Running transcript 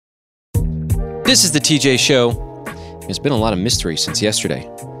This is the TJ Show. There's been a lot of mystery since yesterday.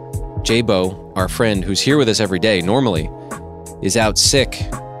 JBo, our friend who's here with us every day normally, is out sick.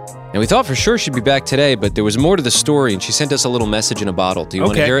 And we thought for sure she'd be back today, but there was more to the story, and she sent us a little message in a bottle. Do you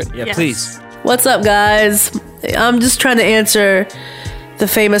want to hear it? Yeah, Yes. please. What's up, guys? I'm just trying to answer the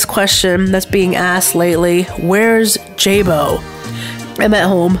famous question that's being asked lately. Where's JBo? I'm at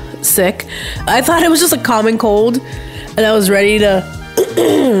home, sick. I thought it was just a common cold, and I was ready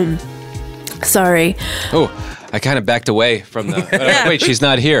to... Sorry. Oh, I kind of backed away from the... Yeah. Wait, she's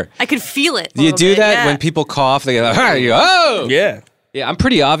not here. I could feel it. Do you do that yeah. when people cough? They go, "Hi," you go, oh! Yeah. Yeah, I'm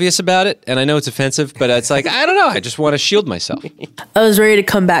pretty obvious about it, and I know it's offensive, but it's like, I don't know. I just want to shield myself. I was ready to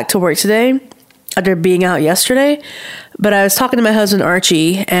come back to work today after being out yesterday, but I was talking to my husband,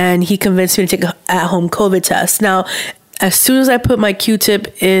 Archie, and he convinced me to take an at-home COVID test. Now, as soon as I put my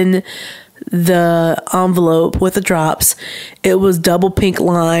Q-tip in the envelope with the drops, it was double pink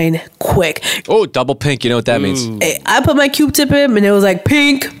line quick. Oh, double pink. You know what that means? I put my Q-tip in, and it was like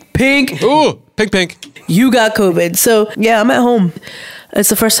pink. Ooh, pink. You got COVID. So, yeah, I'm at home. It's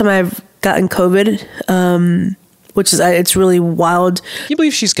the first time I've gotten COVID, which is, it's really wild Can you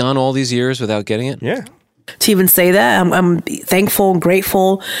believe she's gone all these years without getting it? Yeah. to even say that. I'm thankful and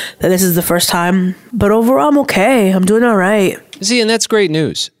grateful that this is the first time. But overall, I'm okay. I'm doing all right. See, and that's great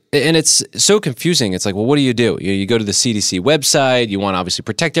news. And it's so confusing. It's like, well, what do? You go to the CDC website. You want to obviously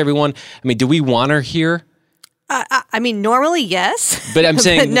protect everyone. I mean, do we want her here? I mean, normally, yes. But I'm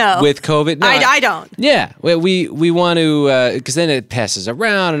saying no. with COVID, no, I don't. Yeah, we want to, because then it passes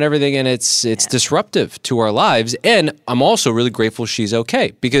around and everything, and it's disruptive to our lives. And I'm also really grateful she's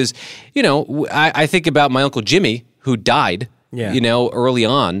okay because, I think about my Uncle Jimmy who died, early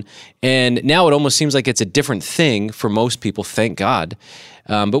on, and now it almost seems like it's a different thing for most people, thank God.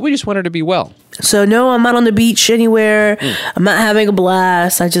 But we just want her to be well. So, no, I'm not on the beach anywhere. I'm not having a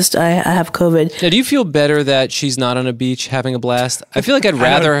blast. I have COVID. Now, do you feel better that she's not on a beach having a blast? I feel like I'd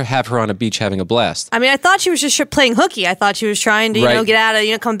rather have her on a beach having a blast. I mean, I thought she was just playing hooky. I thought she was trying to, get out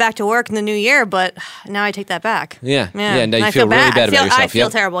of, come back to work in the new year. But now I take that back. Yeah. Now And you I feel really bad about yourself. I feel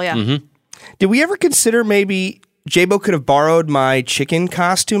Yep. terrible, yeah. Mm-hmm. Did we ever consider maybe JBo could have borrowed my chicken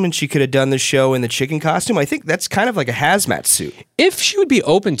costume and she could have done the show in the chicken costume? I think that's kind of like a hazmat suit. If she would be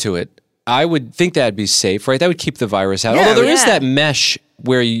open to it, I would think that'd be safe, right? That would keep the virus out. Yeah. Although there is that mesh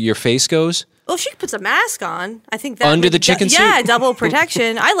where your face goes. Well, she puts a mask on. I think that Under would- the chicken suit? Yeah, double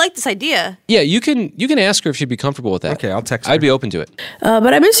protection. I like this idea. Yeah, you can ask her if she'd be comfortable with that. Okay, I'll text her. I'd be open to it.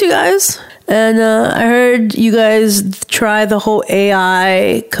 But I miss you guys. And I heard you guys try the whole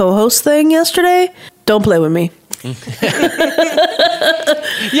AI co-host thing yesterday. Don't play with me.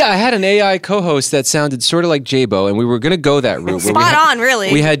 Yeah, I had an AI co-host that sounded sort of like JBo, and we were going to go that route. Spot on,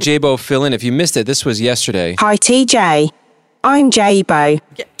 really. We had JBo fill in. If you missed it, this was yesterday. Hi TJ, I'm JBo.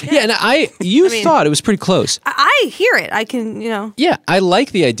 Yeah, and you thought it was pretty close. I hear it. I can, Yeah, I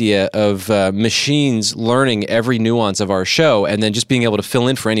like the idea of machines learning every nuance of our show and then just being able to fill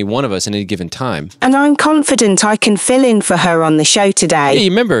in for any one of us at any given time. And I'm confident I can fill in for her on the show Yeah, today.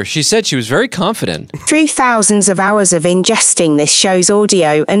 you remember, she said she was very confident. Through thousands of hours of ingesting this show's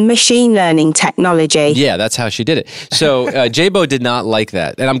audio and machine learning technology. Yeah, that's how she did it. So JBo did not like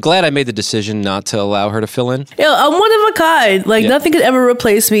that. And I'm glad I made the decision not to allow her to fill in. I'm one of a kind. Like, nothing could ever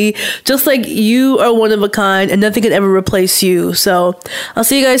replace me. Just like you are one of a kind, and nothing could ever replace you. So I'll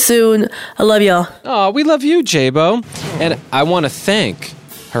see you guys soon. I love y'all. Oh, we love you, JBo. And I want to thank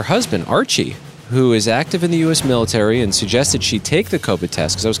her husband, Archie, who is active in the U.S. military and suggested she take the COVID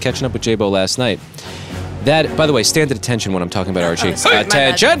test, because I was catching up with JBo last night. That, by the way, stand at attention when I'm talking about Archie.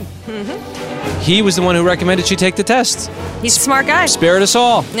 Attention! He was the one who recommended she take the test. he's a smart guy. Spared us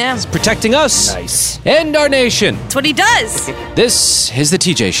all. Yeah. He's protecting us. Nice. And our nation. That's what he does. This is the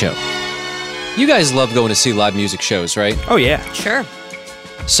TJ Show. You guys love going to see live music shows, right? Oh, yeah. Sure.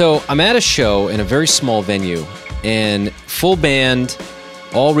 So I'm at a show in a very small venue, and full band,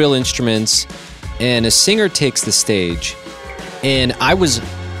 all real instruments, and a singer takes the stage, and I was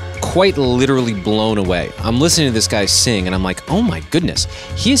quite literally blown away. I'm listening to this guy sing, and I'm like, oh my goodness,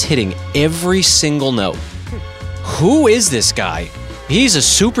 he is hitting every single note. Who is this guy? He's a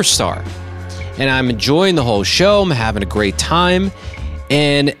superstar. And I'm enjoying the whole show. I'm having a great time.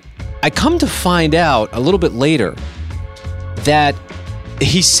 And I come to find out a little bit later that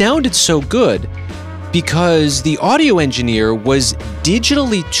he sounded so good because the audio engineer was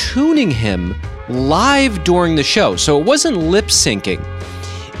digitally tuning him live during the show. So it wasn't lip syncing.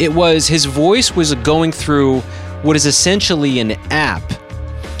 It was his voice was going through what is essentially an app.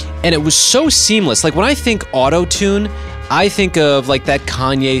 And it was so seamless. Like when I think auto-tune, I think of like that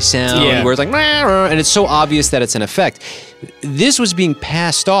Kanye sound where it's like, and it's so obvious that it's an effect. This was being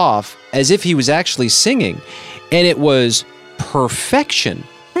passed off as if he was actually singing, and it was perfection.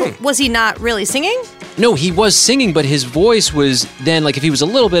 Was he not really singing? No, he was singing, but his voice was then, like, if he was a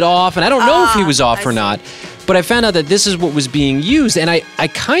little bit off, and I don't know if he was off or not, but I found out that this is what was being used, and I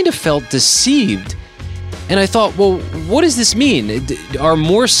kind of felt deceived. And I thought, well, what does this mean? Are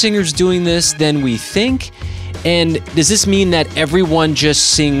more singers doing this than we think? And does this mean that everyone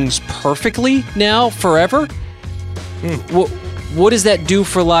just sings perfectly now, forever? What does that do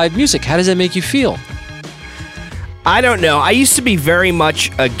for live music? How does that make you feel? I don't know. I used to be very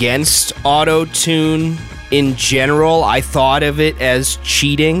much against auto-tune in general. I thought of it as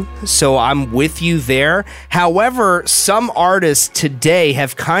cheating, so I'm with you there. However, some artists today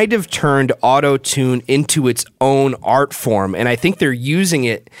have kind of turned auto-tune into its own art form, and I think they're using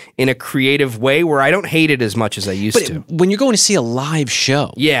it in a creative way where I don't hate it as much as I used to. When you're going to see a live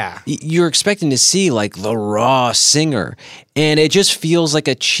show, you're expecting to see like the raw singer, and it just feels like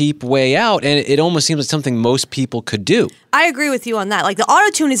a cheap way out, and it almost seems like something most people could do. I agree with you on that. Like, the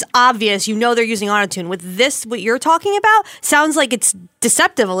autotune is obvious. You know they're using autotune. With this, what you're talking about, sounds like it's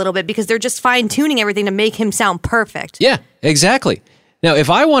deceptive a little bit because they're just fine-tuning everything to make him sound perfect. Yeah, exactly. Now, if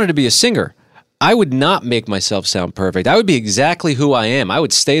I wanted to be a singer, I would not make myself sound perfect. I would be exactly who I am. I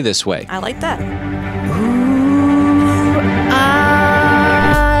would stay this way. I like that.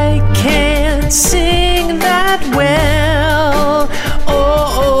 I can't sing that well.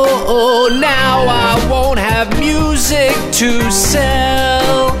 Now I won't have music to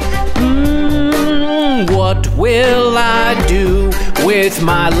sell. What will I do with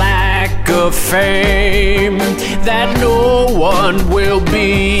my lack of fame? That no one will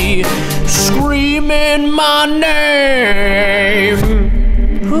be screaming my name.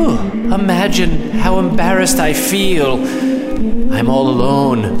 Imagine how embarrassed I feel. I'm all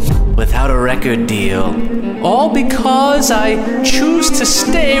alone, without a record deal. All because I choose to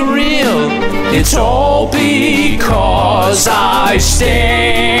stay real. It's all because I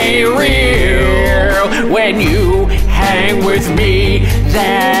stay real. When you hang with me,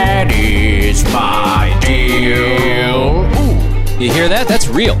 that is my deal. Ooh, you hear that? That's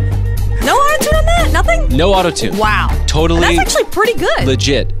real. No auto-tune on that? Nothing? No auto-tune. Wow. Totally. And that's actually pretty good.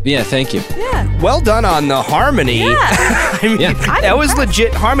 Legit. Yeah, thank you. Yeah. Well done on the harmony. Yeah. I mean, that was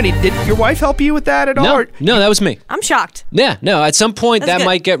legit harmony. Did your wife help you with that at all? No, that was me. I'm shocked. Yeah, no, at some point That's that good.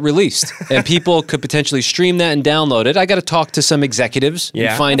 might get released and people could potentially stream that and download it. I got to talk to some executives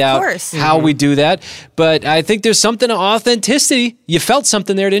and find Of out course. how we do that. But I think there's something to authenticity. You felt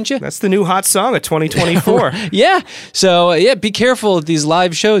something there, didn't you? That's the new hot song of 2024. Yeah. So be careful at these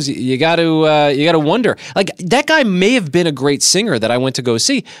live shows. You got to wonder. Like, that guy may have been a great singer that I went to go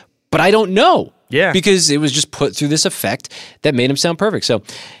see, but I don't know. Yeah. Because it was just put through this effect that made him sound perfect. So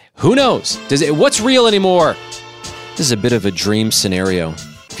who knows? What's real anymore? This is a bit of a dream scenario.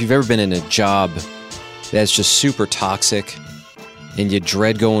 If you've ever been in a job that's just super toxic and you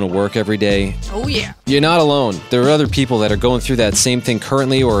dread going to work every day, Oh, yeah. you're not alone. There are other people that are going through that same thing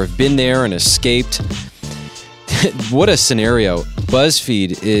currently or have been there and escaped. What a scenario.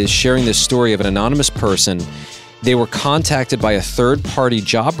 BuzzFeed is sharing this story of an anonymous person. They were contacted by a third-party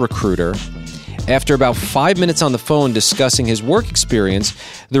job recruiter. After about 5 minutes on the phone discussing his work experience,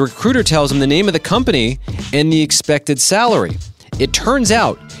 the recruiter tells him the name of the company and the expected salary. It turns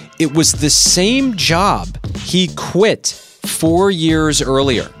out it was the same job he quit 4 years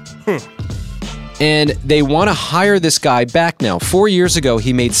earlier. And they want to hire this guy back now. 4 years ago,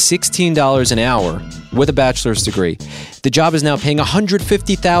 he made $16 an hour with a bachelor's degree. The job is now paying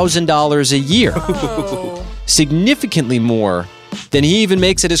 $150,000 a year. Oh. Significantly more than he even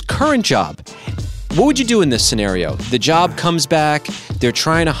makes at his current job. What would you do in this scenario? The job comes back, they're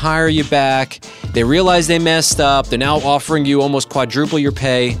trying to hire you back, they realize they messed up, they're now offering you almost quadruple your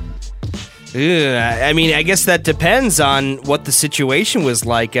pay. I mean, I guess that depends on what the situation was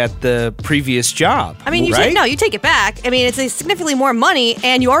like at the previous job. I mean, you take it back. I mean, it's significantly more money,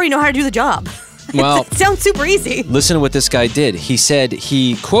 and you already know how to do the job. Well, it sounds super easy. Listen to what this guy did. He said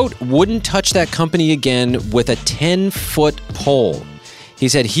he, quote, wouldn't touch that company again with a 10-foot pole. He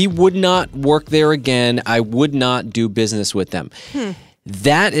said he would not work there again. I would not do business with them.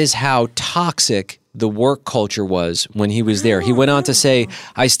 That is how toxic the work culture was when he was there. He went on to say,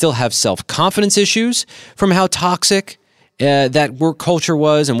 I still have self-confidence issues from how toxic that work culture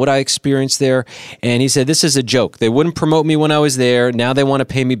was and what I experienced there. And he said, this is a joke. They wouldn't promote me when I was there. Now they want to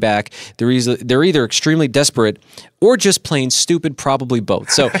pay me back. They're either extremely desperate or just plain stupid, probably both.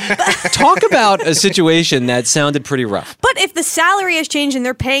 So talk about a situation that sounded pretty rough. But if the salary has changed and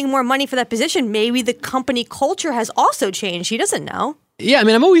they're paying more money for that position, maybe the company culture has also changed. He doesn't know. Yeah, I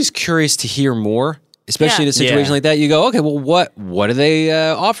mean, I'm always curious to hear more. Especially in a situation like that, you go, okay, well, what are they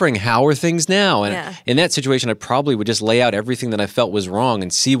offering? How are things now? And in that situation, I probably would just lay out everything that I felt was wrong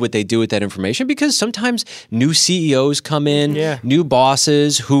and see what they do with that information, because sometimes new CEOs come in, new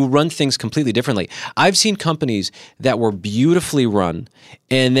bosses who run things completely differently. I've seen companies that were beautifully run,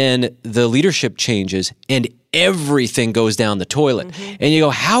 and then the leadership changes and everything goes down the toilet. And you go,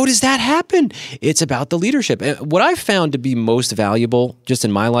 how does that happen? It's about the leadership. And what I've found to be most valuable just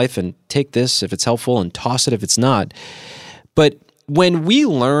in my life, and take this if it's helpful and toss it if it's not, but when we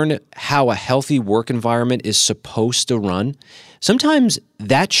learn how a healthy work environment is supposed to run, sometimes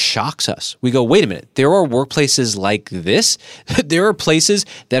that shocks us. We go, wait a minute, there are workplaces like this? There are places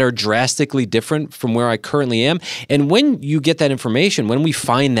that are drastically different from where I currently am. And when you get that information, when we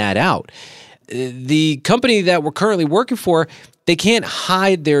find that out, the company that we're currently working for, they can't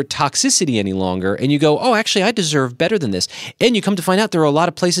hide their toxicity any longer. And you go, oh, actually, I deserve better than this. And you come to find out there are a lot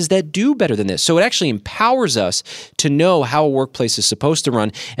of places that do better than this. So it actually empowers us to know how a workplace is supposed to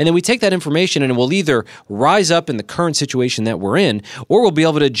run. And then we take that information and we'll either rise up in the current situation that we're in, or we'll be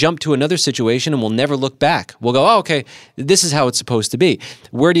able to jump to another situation and we'll never look back. We'll go, oh, okay, this is how it's supposed to be.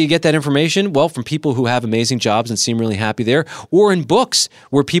 Where do you get that information? Well, from people who have amazing jobs and seem really happy there, or in books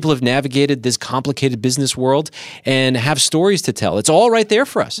where people have navigated this complicated business world and have stories to tell. It's all right there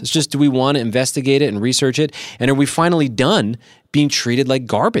for us. It's just, do we want to investigate it and research it? And are we finally done being treated like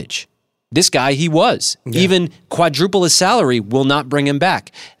garbage? This guy, he was. Even quadruple his salary will not bring him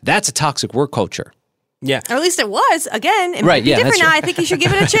back. That's a toxic work culture. Yeah. Or at least it was. Again, it might Right, be different that's now. right. I think you should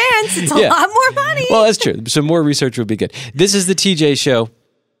give it a chance. It's a lot more money. Well, that's true. Some more research would be good. This is the TJ Show.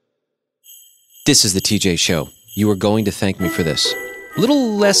 This is the TJ Show. You are going to thank me for this. A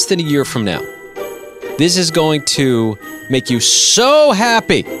little less than a year from now. This is going to make you so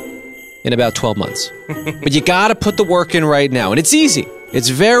happy in about 12 months. But you got to put the work in right now. And it's easy. It's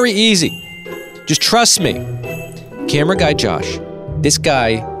very easy. Just trust me. Camera guy Josh, this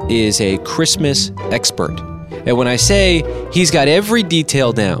guy is a Christmas expert. And when I say he's got every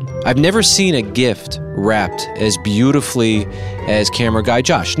detail down, I've never seen a gift wrapped as beautifully as camera guy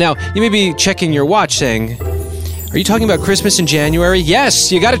Josh. Now, you may be checking your watch saying, are you talking about Christmas in January?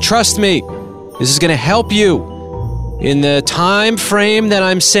 Yes, you got to trust me. This is going to help you in the time frame that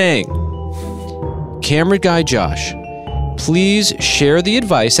I'm saying. Camera guy Josh, please share the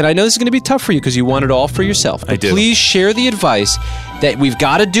advice. And I know this is going to be tough for you because you want it all for yourself. But please share the advice that we've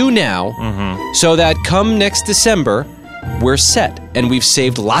got to do now so that come next December, we're set and we've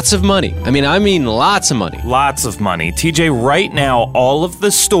saved lots of money. I mean lots of money. Lots of money. TJ, right now, all of the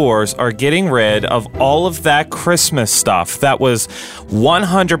stores are getting rid of all of that Christmas stuff that was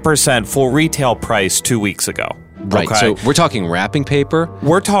 100% full retail price 2 weeks ago. Right, okay? So we're talking wrapping paper.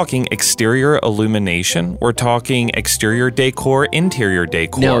 We're talking exterior illumination. We're talking exterior decor, interior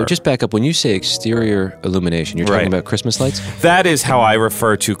decor. No, just back up. When you say exterior illumination, you're talking about Christmas lights? That is how I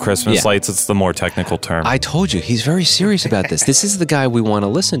refer to Christmas lights. It's the more technical term. I told you, he's very serious about this. This is the guy we want to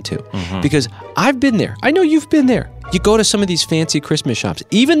listen to. Because I've been there. I know you've been there. You go to some of these fancy Christmas shops.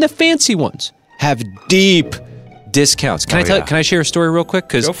 Even the fancy ones have deep discounts. Can I share a story real quick?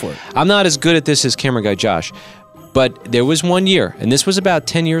 Because go for it. I'm not as good at this as camera guy Josh. But there was one year, and this was about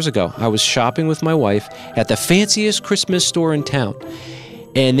 10 years ago, I was shopping with my wife at the fanciest Christmas store in town.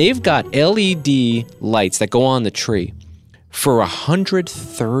 And they've got LED lights that go on the tree for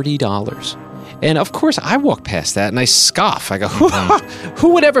 $130. And of course, I walk past that and I scoff. I go,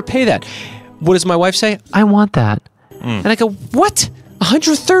 who would ever pay that? What does my wife say? I want that. And I go, what?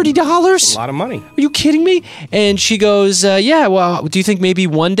 $130? A lot of money. Are you kidding me? And she goes, yeah, well, do you think maybe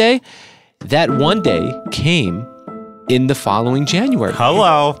one day? That one day came in the following January.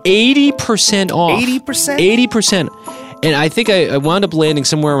 Hello. 80% off. 80%? 80%. And I think I wound up landing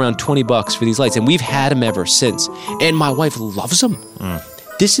somewhere around $20 for these lights, and we've had them ever since. And my wife loves them.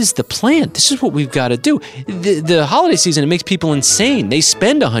 This is the plan. This is what we've got to do. The holiday season, it makes people insane. They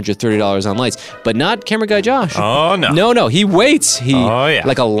spend $130 on lights, but not camera guy Josh. Oh, no. No, he waits.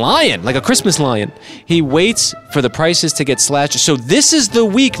 Like a lion, like a Christmas lion. He waits for the prices to get slashed. So this is the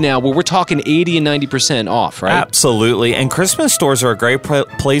week now where we're talking 80 and 90% off, right? Absolutely. And Christmas stores are a great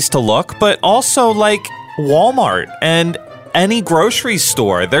place to look, but also like Walmart and any grocery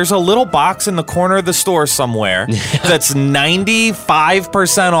store. There's a little box in the corner of the store somewhere that's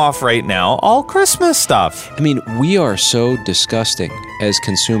 95% off right now. All Christmas stuff. I mean, we are so disgusting as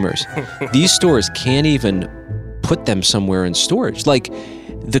consumers. These stores can't even put them somewhere in storage. Like,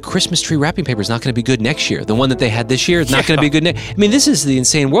 the Christmas tree wrapping paper is not going to be good next year. The one that they had this year is not going to be good. I mean, this is the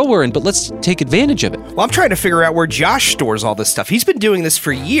insane world we're in, but let's take advantage of it. Well, I'm trying to figure out where Josh stores all this stuff. He's been doing this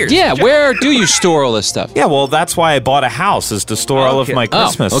for years. Yeah, where do you store all this stuff? Yeah, well, that's why I bought a house, is to store all of my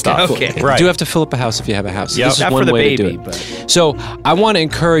Christmas stuff. Okay. Right. You do have to fill up a house if you have a house. Yep. This is Not one for the way baby, to do it. So I want to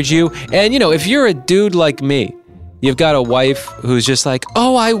encourage you, and if you're a dude like me, you've got a wife who's just like,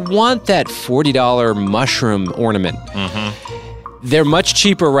 oh, I want that $40 mushroom ornament. They're much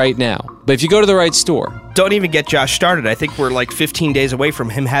cheaper right now. But if you go to the right store. Don't even get Josh started. I think we're like 15 days away from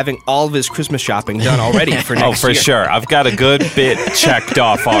him having all of his Christmas shopping done already for next year. Oh, for sure. I've got a good bit checked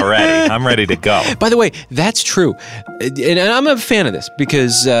off already. I'm ready to go. By the way, that's true. And I'm a fan of this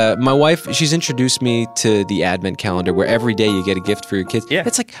because my wife, she's introduced me to the Advent calendar where every day you get a gift for your kids. Yeah.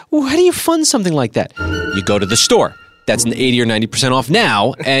 It's like, well, how do you fund something like that? You go to the store. That's an 80 or 90% off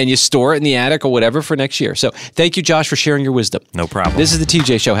now, and you store it in the attic or whatever for next year. So thank you, Josh, for sharing your wisdom. No problem. This is the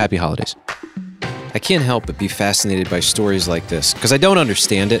TJ Show. Happy holidays. I can't help but be fascinated by stories like this because I don't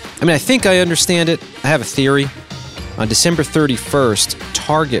understand it. I mean, I think I understand it. I have a theory. On December 31st,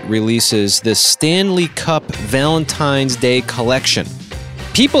 Target releases the Stanley Cup Valentine's Day collection.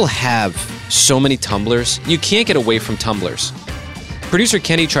 People have so many tumblers. You can't get away from tumblers. Producer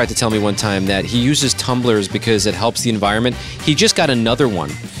Kenny tried to tell me one time that he uses tumblers because it helps the environment. He just got another one.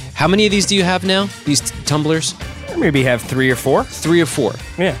 How many of these do you have now, these tumblers? Maybe have 3 or 4. 3 or 4.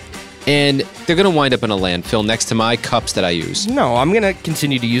 Yeah. And they're going to wind up in a landfill next to my cups that I use. No, I'm going to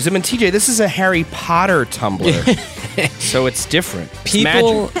continue to use them. And TJ, this is a Harry Potter tumbler. So it's different. It's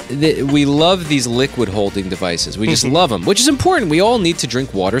People, magic. we love these liquid holding devices. We just love them, which is important. We all need to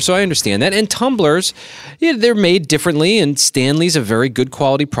drink water, so I understand that. And tumblers, they're made differently, and Stanley's a very good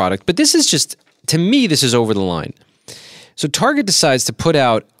quality product. But this is just, to me, this is over the line. So Target decides to put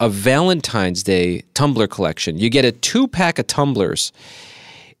out a Valentine's Day tumbler collection. You get a 2-pack of tumblers.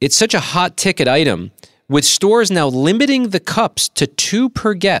 It's such a hot ticket item, with stores now limiting the cups to 2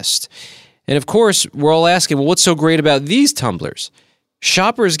 per guest. And of course, we're all asking, well, what's so great about these tumblers?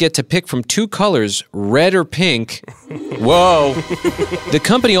 Shoppers get to pick from 2 colors, red or pink. Whoa. The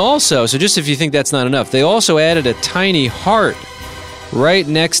company also, so just if you think that's not enough, they also added a tiny heart right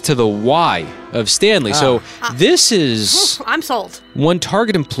next to the Y of Stanley. So this is... I'm sold. One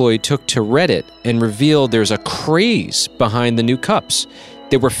Target employee took to Reddit and revealed there's a craze behind the new cups.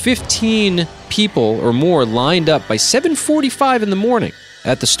 There were 15 people or more lined up by 7:45 in the morning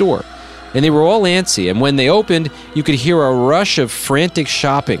at the store. And they were all antsy. And when they opened, you could hear a rush of frantic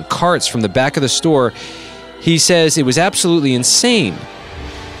shopping, carts from the back of the store. He says it was absolutely insane.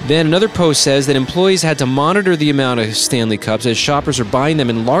 Then another post says that employees had to monitor the amount of Stanley Cups as shoppers are buying them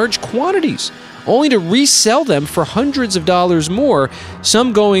in large quantities, only to resell them for hundreds of dollars more,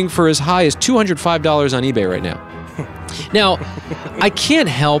 some going for as high as $205 on eBay right now. Now, I can't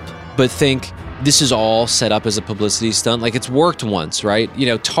help but think this is all set up as a publicity stunt. Like, it's worked once, right?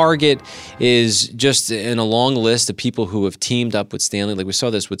 Target is just in a long list of people who have teamed up with Stanley. Like, we saw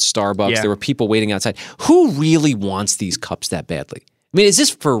this with Starbucks. Yeah. There were people waiting outside. Who really wants these cups that badly? I mean, is this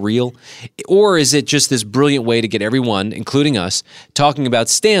for real? Or is it just this brilliant way to get everyone, including us, talking about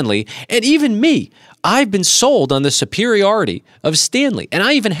Stanley? And even me, I've been sold on the superiority of Stanley. And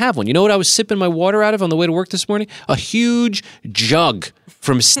I even have one. You know what I was sipping my water out of on the way to work this morning? A huge jug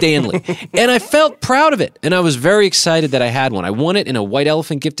from Stanley. And I felt proud of it. And I was very excited that I had one. I won it in a White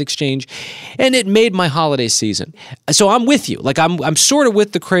Elephant gift exchange. And it made my holiday season. So I'm with you. Like, I'm sort of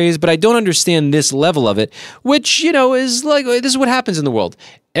with the craze, but I don't understand this level of it, which, is like, this is what happens in the world.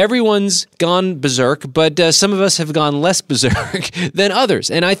 Everyone's gone berserk, but some of us have gone less berserk than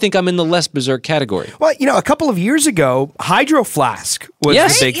others. And I think I'm in the less berserk category. Well, a couple of years ago, Hydro Flask was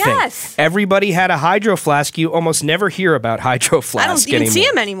Yes. the big Yes. thing. Everybody had a Hydro Flask. You almost never hear about Hydro Flask I don't even anymore. see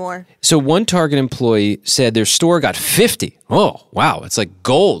him anymore. So one Target employee said their store got 50. Oh, wow. It's like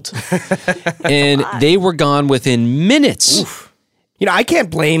gold. And they were gone within minutes. Oof. I can't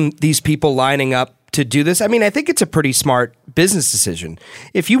blame these people lining up to do this. I mean, I think it's a pretty smart business decision.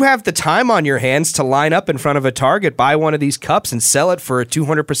 If you have the time on your hands to line up in front of a Target, buy one of these cups and sell it for a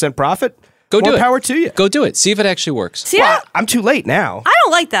 200% profit, Go do more it. power to you. Go do it. See if it actually works. See, Well, I'm too late now. I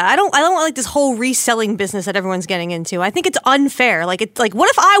don't like that. I don't like this whole reselling business that everyone's getting into. I think it's unfair. Like, it's like, what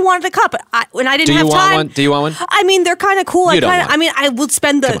if I wanted a cup when I didn't have time? Do you want one? I mean, they're kind of cool. You don't want one. I would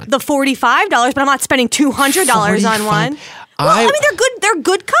spend the $45, but I'm not spending $200 on one. Well, I mean, they're good. They're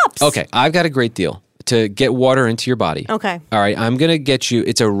good cups. Okay, I've got a great deal to get water into your body. Okay. All right, I'm going to get you,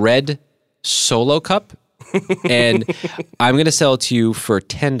 it's a red Solo cup, and I'm going to sell it to you for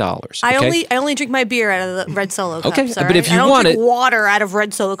 $10. Okay? I only drink my beer out of the red Solo cups. Okay, all but if right? you I don't want drink it- water out of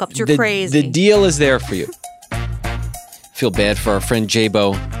red Solo cups. You're crazy. The deal is there for you. Feel bad for our friend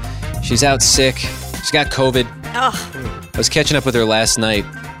JBo. She's out sick. She's got COVID. Ugh. I was catching up with her last night.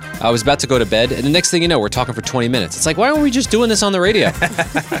 I was about to go to bed, and the next thing you know, we're talking for 20 minutes. It's like, why aren't we just doing this on the radio?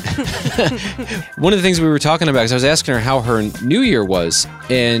 One of the things we were talking about is I was asking her how her New Year was,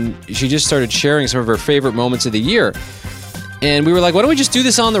 and she just started sharing some of her favorite moments of the year. And we were like, why don't we just do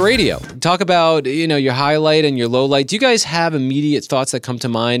this on the radio? Talk about, your highlight and your low light. Do you guys have immediate thoughts that come to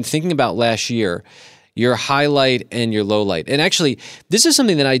mind thinking about last year? Your highlight and your low light. And actually, this is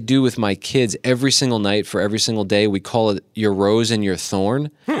something that I do with my kids every single night for every single day. We call it your rose and your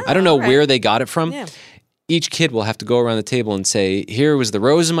thorn. I don't know where they got it from. Yeah. Each kid will have to go around the table and say, here was the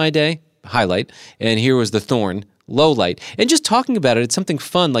rose in my day, highlight, and here was the thorn, low light. And just talking about it, it's something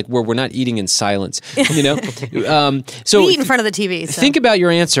fun, like where we're not eating in silence. So We eat in front of the TV. So. Think about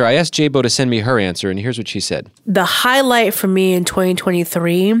your answer. I asked JBo to send me her answer, and here's what she said. The highlight for me in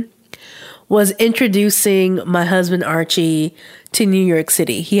 2023 was introducing my husband Archie to New York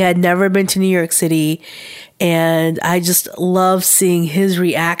City. He had never been to New York City, and I just love seeing his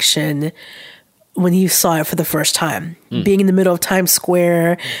reaction when he saw it for the first time. Being in the middle of Times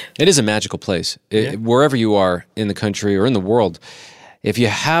Square. It is a magical place. Wherever you are in the country or in the world, if you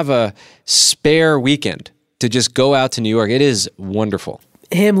have a spare weekend to just go out to New York, it is wonderful.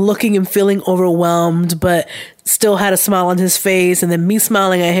 Him looking and feeling overwhelmed, but still had a smile on his face, and then me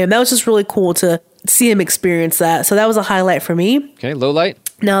smiling at him. That was just really cool to see him experience that. So that was a highlight for me. Okay, low light.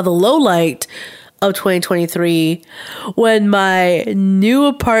 Now, the low light of 2023, when my new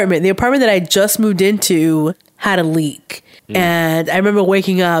apartment, the apartment that I just moved into, had a leak. And I remember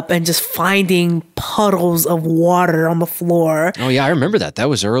waking up and just finding puddles of water on the floor. Oh, yeah, I remember that. That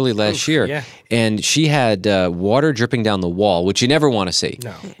was early last year. Yeah. And she had water dripping down the wall, which you never want to see.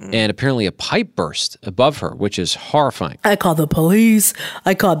 No. And apparently a pipe burst above her, which is horrifying. I called the police.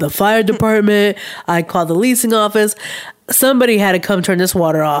 I called the fire department. I called the leasing office. Somebody had to come turn this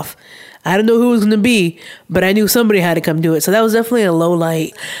water off. I didn't know who it was going to be, but I knew somebody had to come do it. So that was definitely a low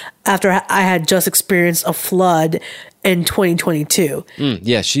light after I had just experienced a flood in 2022.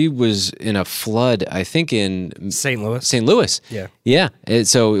 Yeah, she was in a flood, I think in St. Louis. St. Louis. Yeah. Yeah.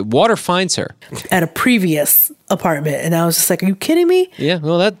 So water finds her. At a previous apartment. And I was just like, are you kidding me? Yeah,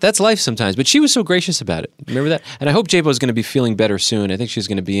 well, that's life sometimes. But she was so gracious about it. Remember that? And I hope JBo is going to be feeling better soon. I think she's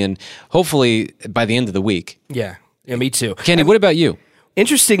going to be in, hopefully, by the end of the week. Yeah, me too. Kenny, what about you?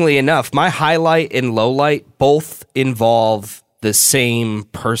 Interestingly enough, my highlight and low light both involve the same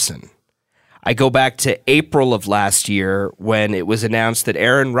person. I go back to April of last year when it was announced that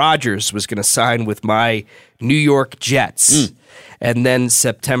Aaron Rodgers was going to sign with my New York Jets. And then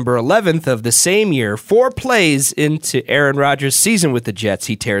September 11th of the same year, 4 plays into Aaron Rodgers' season with the Jets,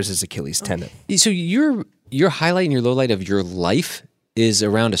 he tears his Achilles tendon. So your highlight and your low light of your life is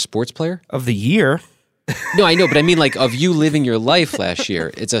around a sports player? Of the year. No, I know, but I mean like of you living your life last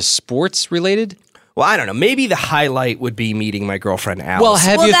year. It's a sports related? Well, I don't know. Maybe the highlight would be meeting my girlfriend Alice. Well,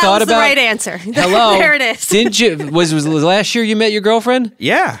 have you that thought was about the right answer. Hello. There it is. Didn't you was last year you met your girlfriend?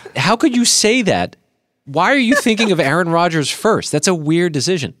 Yeah. How could you say that? Why are you thinking of Aaron Rodgers first? That's a weird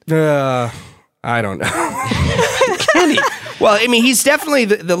decision. I don't know. Kenny. Well, I mean, he's definitely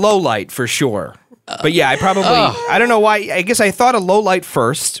the low light for sure. But yeah, I probably, I don't know why. I guess I thought a low light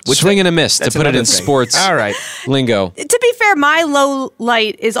first. Swing and a miss, to put it in sports All right. lingo. To be fair, my low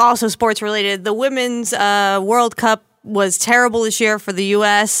light is also sports related. The Women's World Cup was terrible this year for the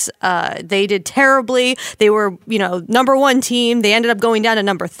U.S. They did terribly. They were, number 1 team. They ended up going down to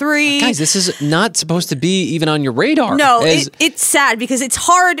number 3. Guys, this is not supposed to be even on your radar. No, it's sad because it's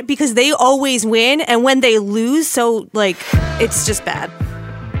hard because they always win. And when they lose, it's just bad.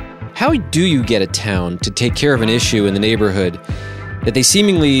 How do you get a town to take care of an issue in the neighborhood that they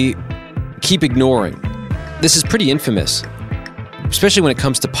seemingly keep ignoring? This is pretty infamous, especially when it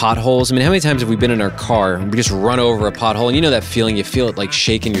comes to potholes. I mean, how many times have we been in our car and we just run over a pothole? And you know that feeling, you feel it like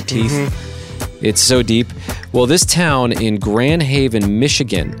shaking your teeth. It's so deep. Well, this town in Grand Haven,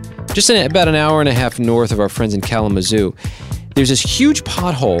 Michigan, just about an hour and a half north of our friends in Kalamazoo, there's this huge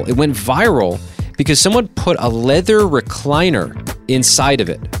pothole. It went viral because someone put a leather recliner inside of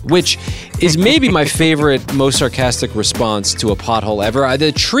it, which is maybe my favorite, most sarcastic response to a pothole ever.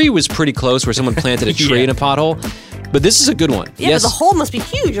 The tree was pretty close where someone planted a tree in a pothole, but this is a good one. Yeah, yes. But the hole must be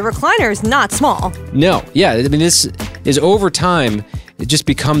huge. A recliner is not small. No, yeah, I mean, this is over time, it just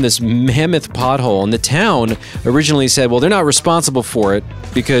become this mammoth pothole, and the town originally said, well, they're not responsible for it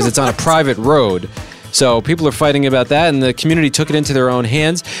because it's on a private road. So people are fighting about that, and the community took it into their own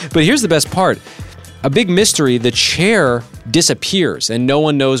hands. But here's the best part. A big mystery, the chair disappears, and no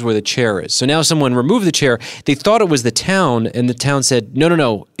one knows where the chair is. So now someone removed the chair. They thought it was the town, and the town said,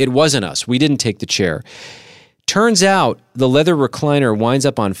 no, it wasn't us. We didn't take the chair. Turns out the leather recliner winds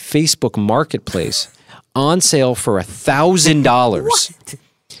up on Facebook Marketplace on sale for $1,000.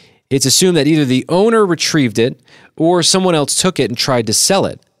 It's assumed that either the owner retrieved it or someone else took it and tried to sell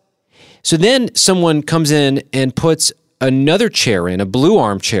it. So then someone comes in and puts another chair in, a blue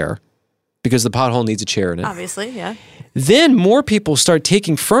armchair, because the pothole needs a chair in it. Obviously, yeah. Then more people start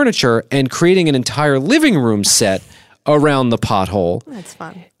taking furniture and creating an entire living room set around the pothole. That's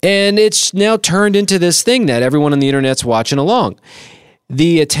fun. And it's now turned into this thing that everyone on the internet's watching along.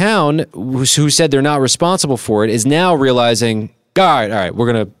 The town who said they're not responsible for it is now realizing, all right,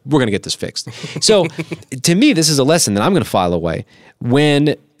 we're gonna get this fixed. So to me, this is a lesson that I'm gonna file away.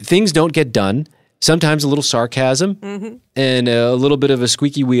 When things don't get done, sometimes a little sarcasm and a little bit of a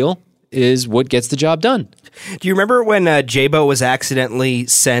squeaky wheel is what gets the job done. Do you remember when JBo was accidentally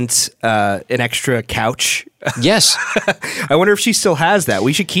sent an extra couch? Yes. I wonder if she still has that.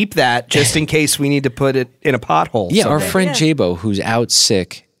 We should keep that just in case we need to put it in a pothole. Yeah, someday. our friend JBo, who's out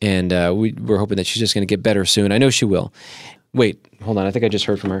sick, and we're hoping that she's just going to get better soon. I know she will. Wait, hold on. I think I just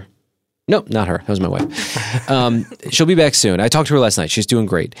heard from her. No, not her. That was my wife. She'll be back soon. I talked to her last night. She's doing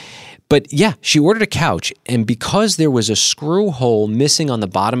great. But yeah, she ordered a couch, and because there was a screw hole missing on the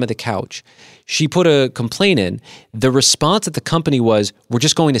bottom of the couch, she put a complaint in. The response at the company was, we're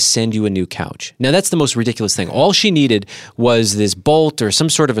just going to send you a new couch. Now, that's the most ridiculous thing. All she needed was this bolt or some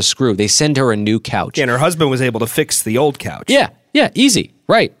sort of a screw. They send her a new couch. And her husband was able to fix the old couch. Yeah, easy.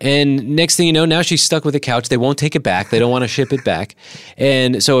 Right. And next thing you know, now she's stuck with a couch. They won't take it back. They don't want to ship it back.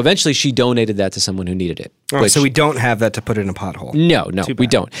 And so eventually she donated that to someone who needed it. Oh, so we don't have that to put in a pothole. No, we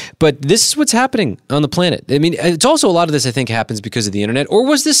don't. But this is what's happening on the planet. I mean, it's also a lot of this, I think, happens because of the internet. Or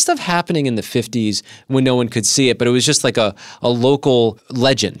was this stuff happening in the 50s when no one could see it, but it was just like a local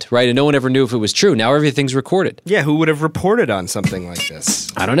legend, right? And no one ever knew if it was true. Now everything's recorded. Yeah, who would have reported on something like this?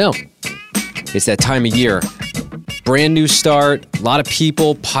 I don't know. It's that time of year. Brand new start, a lot of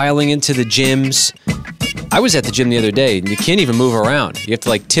people piling into the gyms. I was at the gym the other day, and you can't even move around. You have to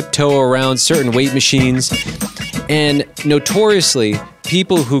like tiptoe around certain weight machines. And notoriously,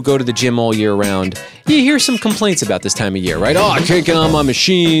 people who go to the gym all year round, you hear some complaints about this time of year, right? Oh, I can't get on my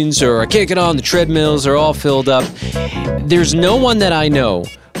machines, or I can't get on the treadmills, they're all filled up. There's no one that I know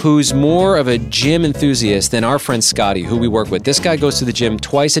who's more of a gym enthusiast than our friend Scotty, who we work with. This guy goes to the gym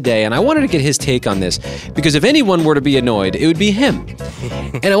twice a day, and I wanted to get his take on this, because if anyone were to be annoyed, it would be him.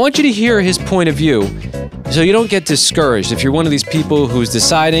 And I want you to hear his point of view, so you don't get discouraged if you're one of these people who's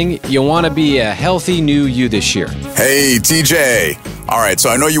deciding you want to be a healthy new you this year. Hey, TJ. All right, so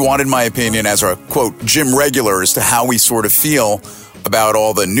I know you wanted my opinion as a, quote, gym regular as to how we sort of feel about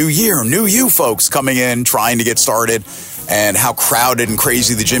all the new year, new you folks coming in, trying to get started, and how crowded and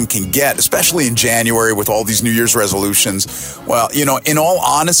crazy the gym can get, especially in January with all these New Year's resolutions. Well, you know, in all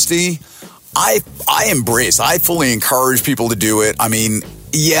honesty, I fully encourage people to do it. I mean,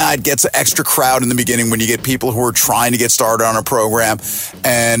 yeah, it gets an extra crowd in the beginning when you get people who are trying to get started on a program.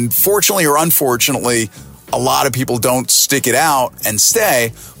 And fortunately or unfortunately, a lot of people don't stick it out and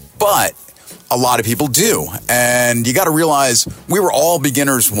stay, but a lot of people do. And you got to realize we were all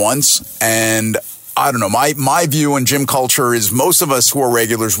beginners once, and I don't know, my view on gym culture is most of us who are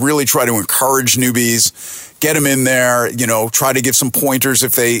regulars really try to encourage newbies, get them in there, you know, try to give some pointers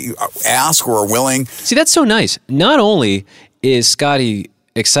if they ask or are willing. See, that's so nice. Not only is Scotty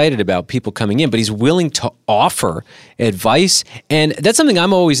excited about people coming in, but he's willing to offer advice. And that's something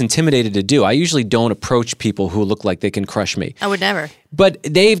I'm always intimidated to do. I usually don't approach people who look like they can crush me. I would never. But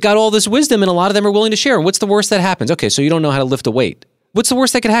they've got all this wisdom, and a lot of them are willing to share. And what's the worst that happens? Okay, so you don't know how to lift a weight. What's the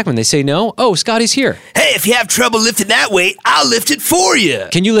worst that could happen? They say no? Oh, Scotty's here. Hey, if you have trouble lifting that weight, I'll lift it for you.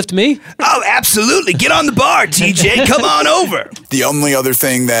 Can you lift me? Oh, absolutely. Get on the bar, TJ. Come on over. The only other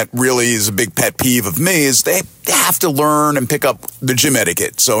thing that really is a big pet peeve of me is they have to learn and pick up the gym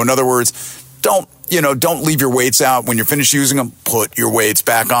etiquette. So in other words, don't leave your weights out when you're finished using them. Put your weights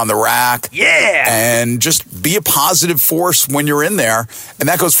back on the rack. Yeah. And just be a positive force when you're in there. And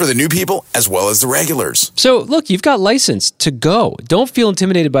that goes for the new people as well as the regulars. So look, you've got license to go. Don't feel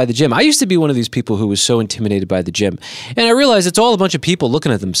intimidated by the gym. I used to be one of these people who was so intimidated by the gym. And I realized it's all a bunch of people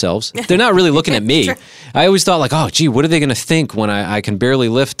looking at themselves. They're not really looking at me. I always thought like, oh, gee, what are they going to think when I can barely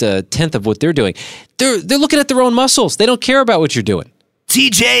lift a tenth of what they're doing? They're looking at their own muscles. They don't care about what you're doing.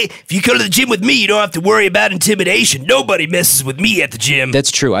 TJ, if you go to the gym with me, you don't have to worry about intimidation. Nobody messes with me at the gym.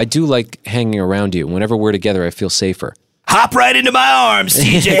 That's true. I do like hanging around you. Whenever we're together, I feel safer. Hop right into my arms,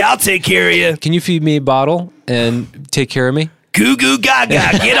 TJ. I'll take care of you. Can you feed me a bottle and take care of me? Goo goo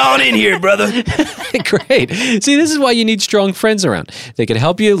gaga. Get on in here, brother. Great. See, this is why you need strong friends around. They can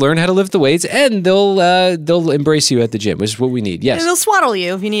help you learn how to lift the weights, and they'll embrace you at the gym, which is what we need. Yes. And they'll swaddle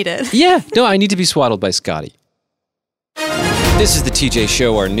you if you need it. Yeah. No, I need to be swaddled by Scotty. This is the TJ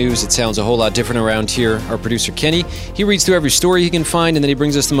Show, our news. It sounds a whole lot different around here. Our producer, Kenny, he reads through every story he can find, and then he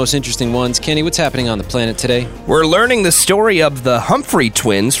brings us the most interesting ones. Kenny, what's happening on the planet today? We're learning the story of the Humphrey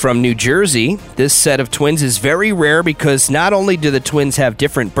twins from New Jersey. This set of twins is very rare because not only do the twins have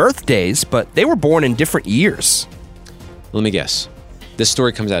different birthdays, but they were born in different years. Let me guess. This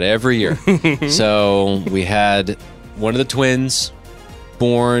story comes out every year. So we had one of the twins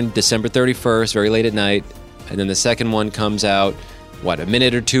born December 31st, very late at night. And then the second one comes out, a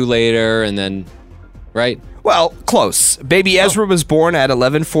minute or two later, and then, right? Well, close. Baby Ezra was born at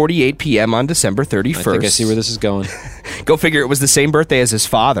 11:48 p.m. on December 31st. I think I see where this is going. Go figure, it was the same birthday as his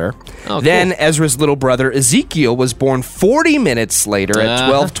father. Oh, then cool. Ezra's little brother Ezekiel was born 40 minutes later at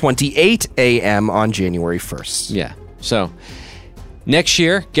 12:28 a.m. on January 1st. Yeah. So next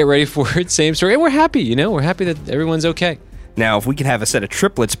year, get ready for it. Same story. And we're happy, We're happy that everyone's okay. Now, if we can have a set of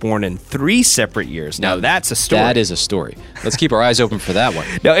triplets born in 3 separate years, now that's a story. That is a story. Let's keep our eyes open for that one.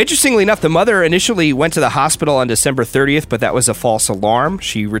 Now, interestingly enough, the mother initially went to the hospital on December 30th, but that was a false alarm.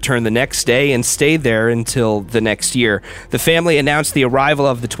 She returned the next day and stayed there until the next year. The family announced the arrival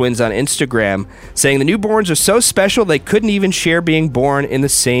of the twins on Instagram, saying the newborns are so special they couldn't even share being born in the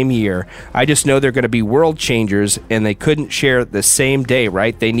same year. I just know they're going to be world changers, and they couldn't share the same day,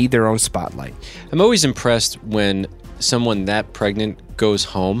 right? They need their own spotlight. I'm always impressed when someone that pregnant goes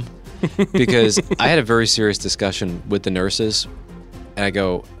home, because I had a very serious discussion with the nurses, and I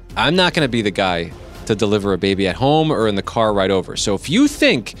go, I'm not going to be the guy to deliver a baby at home or in the car right over. So if you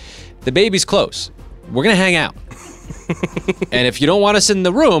think the baby's close, we're going to hang out. And if you don't want us in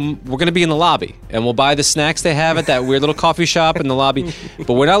the room, we're going to be in the lobby, and we'll buy the snacks they have at that weird little coffee shop in the lobby,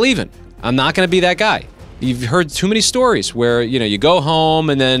 but we're not leaving. I'm not going to be that guy. You've heard too many stories where, you go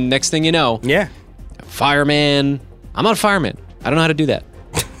home and then next thing you know, fireman. I'm not a fireman. I don't know how to do that.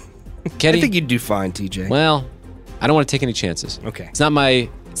 Kenny? I think you'd do fine, TJ. Well, I don't want to take any chances. Okay. It's not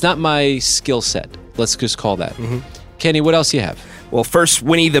my skill set. Let's just call that. Mm-hmm. Kenny, what else do you have? Well, first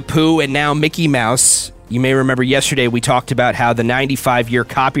Winnie the Pooh and now Mickey Mouse. You may remember yesterday we talked about how the 95-year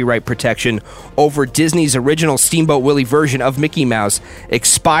copyright protection over Disney's original Steamboat Willie version of Mickey Mouse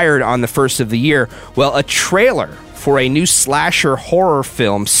expired on the first of the year. Well, a trailer for a new slasher horror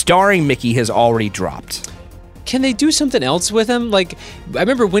film starring Mickey has already dropped. Can they do something else with him? Like, I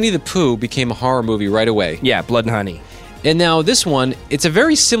remember Winnie the Pooh became a horror movie right away. Yeah, Blood and Honey. And now this one, it's a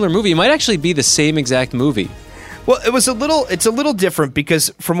very similar movie. It might actually be the same exact movie. Well, it's a little different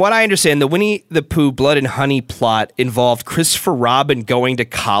because from what I understand, the Winnie the Pooh Blood and Honey plot involved Christopher Robin going to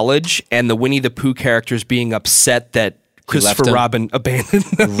college and the Winnie the Pooh characters being upset that Christopher Robin abandoned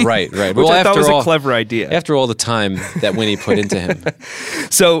them. Right. Which I thought was a clever idea. After all the time that Winnie put into him.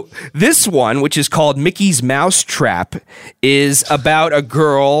 So this one, which is called Mickey's Mouse Trap, is about a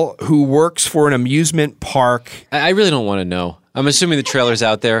girl who works for an amusement park. I really don't want to know. I'm assuming the trailer's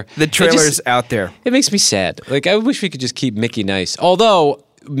out there. The trailer's out there. It makes me sad. Like, I wish we could just keep Mickey nice. Although,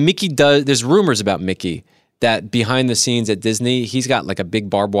 there's rumors about Mickey that behind the scenes at Disney, he's got like a big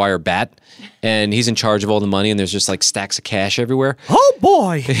barbed wire bat, and he's in charge of all the money, and there's just like stacks of cash everywhere. Oh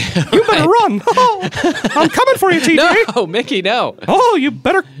boy, you better run! Oh, I'm coming for you, TJ. No, Mickey, no. Oh, you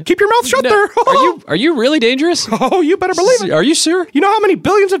better keep your mouth shut there. Are you really dangerous? Oh, you better believe it. Are you sure? You know how many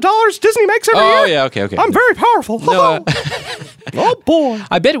billions of dollars Disney makes every year? Oh yeah, okay. I'm very powerful. No, oh boy.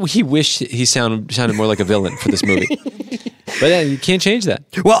 I bet he wished he sounded more like a villain for this movie. But you can't change that.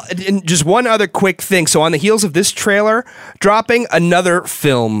 Well, and just one other quick thing. So on the heels of this trailer dropping, another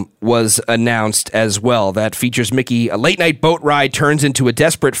film was announced as well that features Mickey. A late-night boat ride turns into a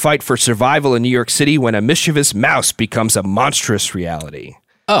desperate fight for survival in New York City when a mischievous mouse becomes a monstrous reality.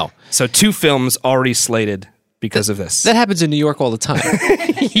 Oh. So 2 films already slated because of this. That happens in New York all the time.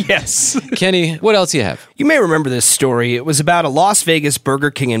 Yes. Kenny, what else do you have? You may remember this story. It was about a Las Vegas Burger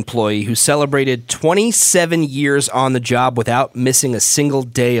King employee who celebrated 27 years on the job without missing a single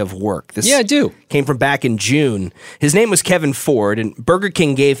day of work. Yeah, I do. Came from back in June. His name was Kevin Ford, and Burger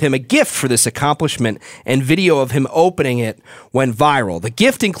King gave him a gift for this accomplishment, and video of him opening it went viral. The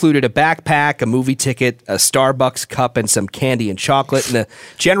gift included a backpack, a movie ticket, a Starbucks cup, and some candy and chocolate, and the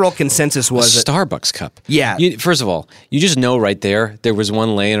general consensus was... A Starbucks cup? Yeah. First of all, you just know right there was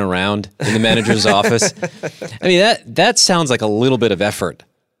one laying around in the manager's office. I mean, that sounds like a little bit of effort.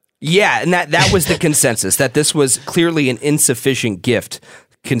 Yeah, and that was the consensus, that this was clearly an insufficient gift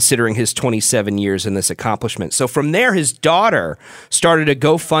considering his 27 years in this accomplishment. So from there, his daughter started a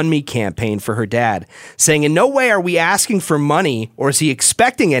GoFundMe campaign for her dad, saying, in no way are we asking for money or is he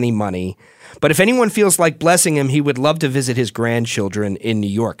expecting any money, But if anyone feels like blessing him, he would love to visit his grandchildren in New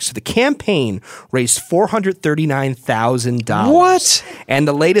York. So the campaign raised $439,000. What? And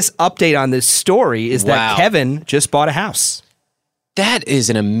the latest update on this story is Wow. that Kevin just bought a house. That is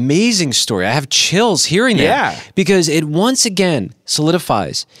an amazing story. I have chills hearing that. Yeah. Because it once again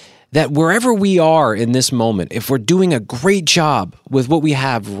solidifies that wherever we are in this moment, if we're doing a great job with what we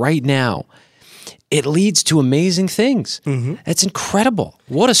have right now, it leads to amazing things. Mm-hmm. It's incredible.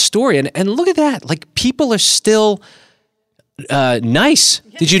 What a story. And look at that. Like, people are still nice.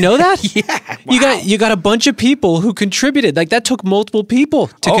 Did you know that? Yeah. Wow. You got a bunch of people who contributed. Like, that took multiple people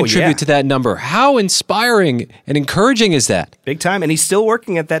to contribute to that number. How inspiring and encouraging is that? Big time. And he's still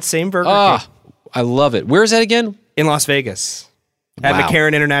working at that same Burger King Ah, I love it. Where is that again? in Las Vegas at Wow.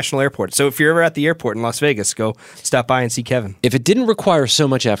 McCarran International Airport. So if you're ever at the airport in Las Vegas, go stop by and see Kevin. If it didn't require so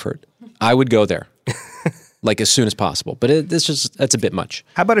much effort, I would go there. Like, as soon as possible. But that's a bit much.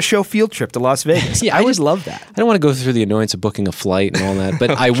 How about a show field trip to Las Vegas? Yeah, I would just love that. I don't want to go through the annoyance of booking a flight and all that,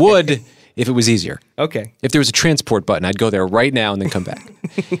 but I would if it was easier. Okay. If there was a transport button, I'd go there right now and then come back.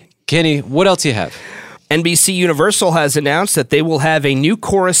 Kenny, what else do you have? NBC Universal has announced that they will have a new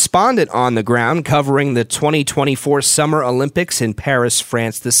correspondent on the ground covering the 2024 Summer Olympics in Paris,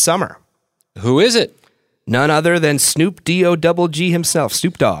 France this summer. Who is it? None other than Snoop D-O-double-G himself,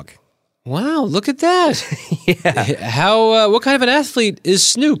 Snoop Dogg. Wow, look at that. Yeah. What kind of an athlete is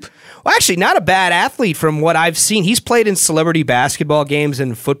Snoop? Well, actually, not a bad athlete from what I've seen. He's played in celebrity basketball games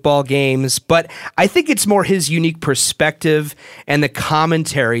and football games, but I think it's more his unique perspective and the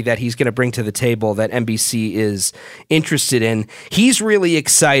commentary that he's going to bring to the table that NBC is interested in. He's really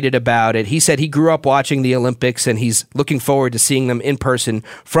excited about it. He said he grew up watching the Olympics and he's looking forward to seeing them in person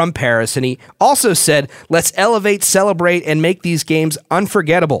from Paris. And he also said, let's elevate, celebrate, and make these games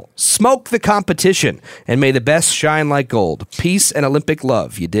unforgettable. Smoke the competition, and may the best shine like gold. Peace and Olympic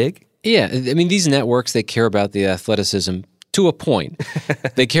love. You dig? Yeah, I mean, these networks, they care about the athleticism to a point.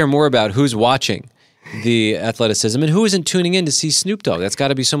 They care more about who's watching the athleticism and who isn't tuning in to see Snoop Dogg. That's got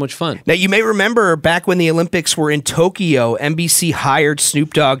to be so much fun. Now, you may remember back when the Olympics were in Tokyo, NBC hired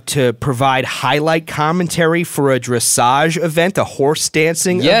Snoop Dogg to provide highlight commentary for a dressage event, a horse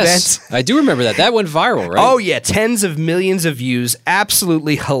dancing Yes, event. I do remember that. That went viral, right? Oh, yeah. Tens of millions of views.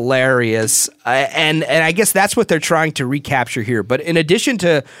 Absolutely hilarious. And I guess that's what they're trying to recapture here. But in addition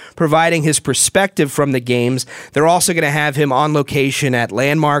to providing his perspective from the games, they're also going to have him on location at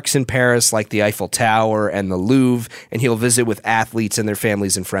landmarks in Paris like the Eiffel Tower and the Louvre, and he'll visit with athletes and their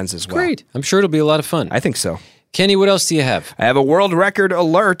families and friends as well. Great. I'm sure it'll be a lot of fun. I think so. Kenny, what else do you have? I have a world record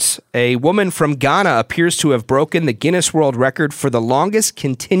alert. A woman from Ghana appears to have broken the Guinness World Record for the longest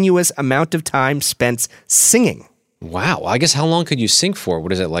continuous amount of time spent singing. Wow. I guess how long could you sing for?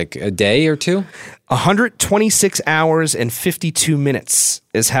 What is it, like a day or two? 126 hours and 52 minutes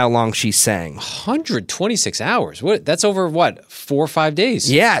is how long she sang. 126 hours? What? That's over, what, 4 or 5 days?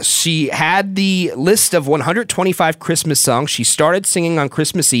 Yeah, she had the list of 125 Christmas songs. She started singing on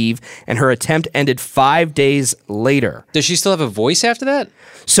Christmas Eve, and her attempt ended 5 days later. Does she still have a voice after that?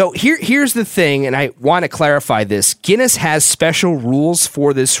 So here's the thing, and I want to clarify this. Guinness has special rules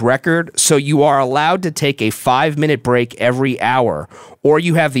for this record, so you are allowed to take a 5-minute break every hour, or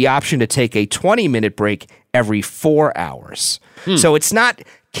you have the option to take a 20-minute break every 4 hours. So it's not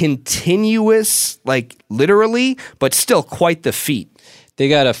continuous, like literally, but still quite the feat. They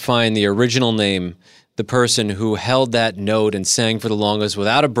got to find the original name, the person who held that note and sang for the longest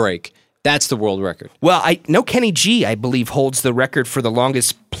without a break. That's the world record. Well, I know Kenny G, I believe, holds the record for the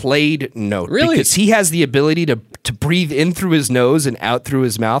longest played note. Really? Because he has the ability to breathe in through his nose and out through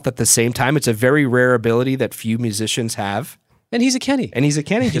his mouth at the same time. It's a very rare ability that few musicians have. And he's a Kenny. And he's a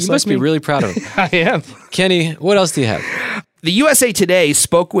Kenny, You just must like be me. really proud of him. I am. Kenny, what else do you have? The USA Today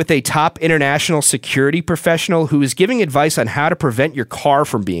spoke with a top international security professional who is giving advice on how to prevent your car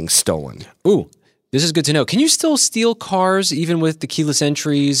from being stolen. Ooh, this is good to know. Can you still steal cars even with the keyless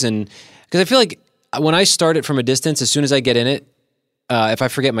entries? And because I feel like when I start it from a distance, as soon as I get in it, if I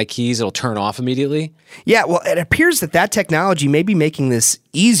forget my keys, it'll turn off immediately. Yeah, well, it appears that technology may be making this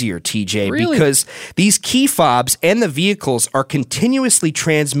easier, TJ, Really? because these key fobs and the vehicles are continuously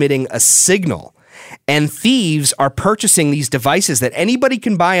transmitting a signal. And thieves are purchasing these devices that anybody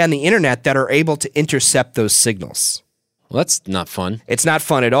can buy on the internet that are able to intercept those signals. Well, that's not fun. It's not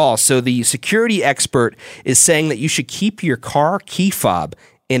fun at all. So the security expert is saying that you should keep your car key fob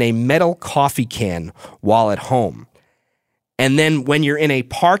in a metal coffee can while at home. And then when you're in a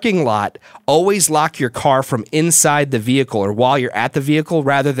parking lot, always lock your car from inside the vehicle or while you're at the vehicle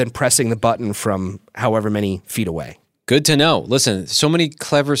rather than pressing the button from however many feet away. Good to know. Listen, so many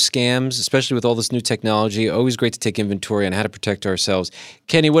clever scams, especially with all this new technology. Always great to take inventory on how to protect ourselves.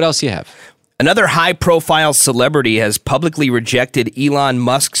 Kenny, what else do you have? Another high-profile celebrity has publicly rejected Elon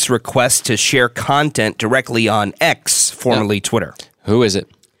Musk's request to share content directly on X, formerly Twitter. Who is it?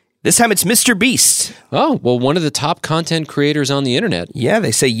 This time it's Mr. Beast. Oh, well, one of the top content creators on the internet. Yeah,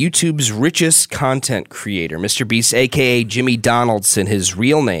 they say YouTube's richest content creator. Mr. Beast, a.k.a. Jimmy Donaldson, his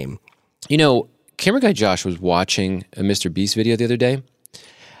real name. You know, camera guy Josh was watching a Mr. Beast video the other day.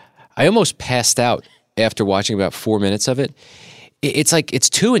 I almost passed out after watching about 4 minutes of it. It's like, it's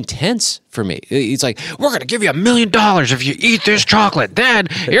too intense for me. It's like, we're going to give you $1 million if you eat this chocolate. Then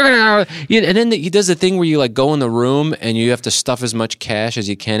you're going to... And then he does the thing where you like go in the room and you have to stuff as much cash as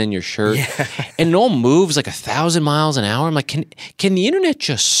you can in your shirt. Yeah. And it all moves like 1,000 miles an hour. I'm like, can the internet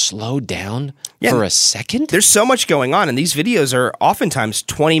just slow down for a second? There's so much going on, and these videos are oftentimes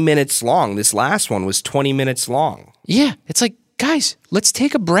 20 minutes long. This last one was 20 minutes long. Yeah, it's like, guys, let's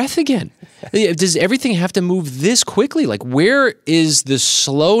take a breath again. Does everything have to move this quickly? Like, where is the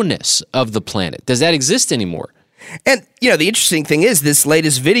slowness of the planet? Does that exist anymore? And, you know, the interesting thing is this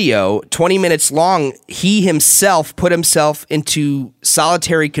latest video, 20 minutes long, he himself put himself into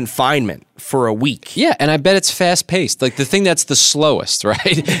solitary confinement for a week. Yeah, and I bet it's fast-paced. Like, the thing that's the slowest,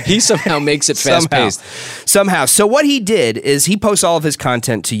 right? He somehow makes it fast-paced. Somehow. So what he did is he posts all of his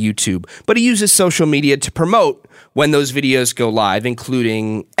content to YouTube, but he uses social media to promote when those videos go live,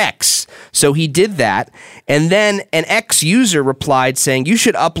 including X. So he did that, and then an X user replied saying, you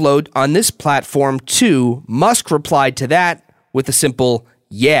should upload on this platform too. Musk replied to that with a simple,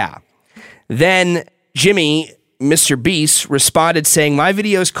 yeah. Then Jimmy, Mr. Beast, responded saying, my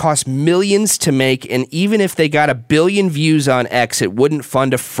videos cost millions to make, and even if they got 1 billion views on X, it wouldn't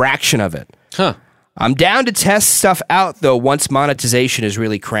fund a fraction of it. Huh. I'm down to test stuff out, though, once monetization is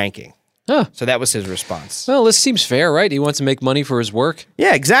really cranking. Huh. So that was his response. Well, this seems fair, right? He wants to make money for his work.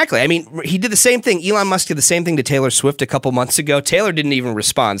 Yeah, exactly. I mean, he did the same thing. Elon Musk did the same thing to Taylor Swift a couple months ago. Taylor didn't even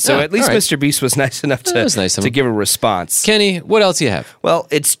respond. So at least right. Mr. Beast was nice enough to give a response. Kenny, what else do you have? Well,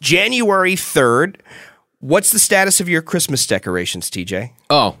 it's January 3rd. What's the status of your Christmas decorations, TJ?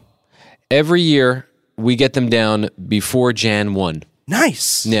 Oh, every year we get them down before Jan 1.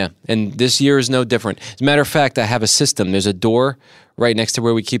 Nice. Yeah, and this year is no different. As a matter of fact, I have a system. There's a door right next to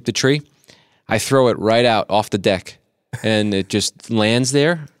where we keep the tree. I throw it right out off the deck, and it just lands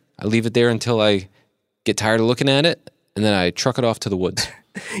there. I leave it there until I get tired of looking at it, and then I truck it off to the woods.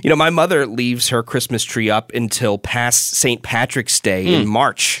 You know, my mother leaves her Christmas tree up until past St. Patrick's Day in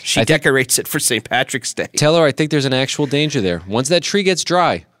March. She decorates it for St. Patrick's Day. Tell her I think there's an actual danger there. Once that tree gets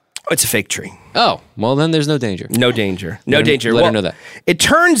dry... Oh, it's a fake tree. Oh, well, then there's no danger. No danger. No danger. Let her know that. It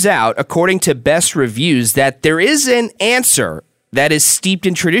turns out, according to Best Reviews, that there is an answer that is steeped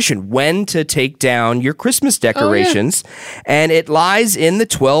in tradition when to take down your Christmas decorations, and it lies in the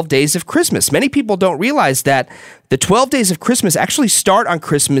 12 days of Christmas. Many people don't realize that the 12 days of Christmas actually start on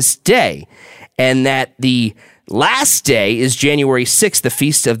Christmas Day, and that the last day is January 6th, the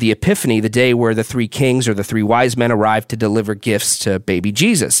Feast of the Epiphany, the day where the 3 kings or the 3 wise men arrived to deliver gifts to baby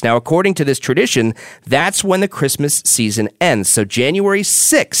Jesus. Now, according to this tradition, that's when the Christmas season ends. So January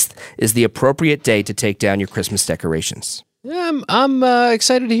 6th is the appropriate day to take down your Christmas decorations. Yeah, I'm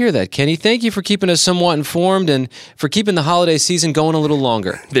excited to hear that, Kenny. Thank you for keeping us somewhat informed and for keeping the holiday season going a little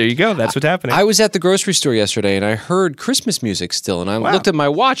longer. There you go. That's what's happening. I was at the grocery store yesterday, and I heard Christmas music still, and I looked at my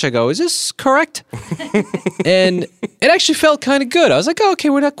watch. I go, is this correct? And it actually felt kind of good. I was like, oh,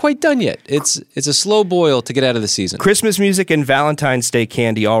 okay, we're not quite done yet. It's a slow boil to get out of the season. Christmas music and Valentine's Day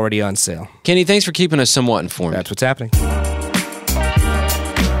candy already on sale. Kenny, thanks for keeping us somewhat informed. That's what's happening.